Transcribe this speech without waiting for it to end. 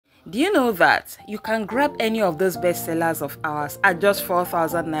Do you know that you can grab any of those bestsellers of ours at just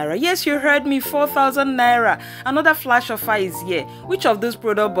 4,000 naira? Yes, you heard me, 4,000 naira. Another flash offer is here. Which of those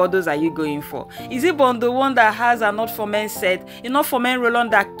product bundles are you going for? Is it bundle one that has a Not For Men set, a Not For Men roll-on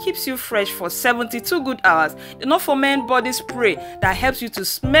that keeps you fresh for 72 good hours, the Not For Men body spray that helps you to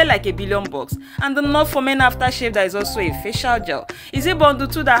smell like a billion bucks, and the Not For Men aftershave that is also a facial gel? Is it bundle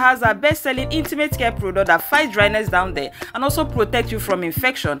 2 that has a best-selling intimate care product that fights dryness down there and also protects you from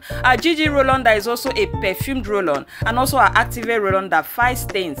infection? Our GG roll-on that is also a perfumed roll-on, and also our Activate roll-on that fights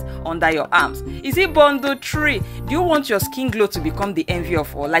stains under your arms? Is it bundle 3? Do you want your skin glow to become the envy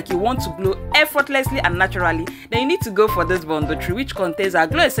of all, like you want to glow effortlessly and naturally? Then you need to go for this bundle 3, which contains our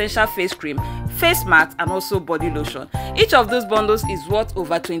Glow Essential face cream, face mask, and also body lotion. Each of those bundles is worth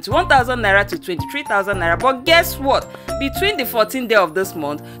over 21,000 naira to 23,000 naira. But guess what? Between the 14th day of this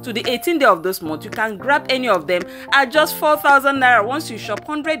month to the 18th day of this month, you can grab any of them at just 4,000 naira once you shop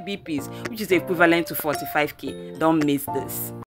 100 BPs, which is equivalent to 45k. Don't miss this.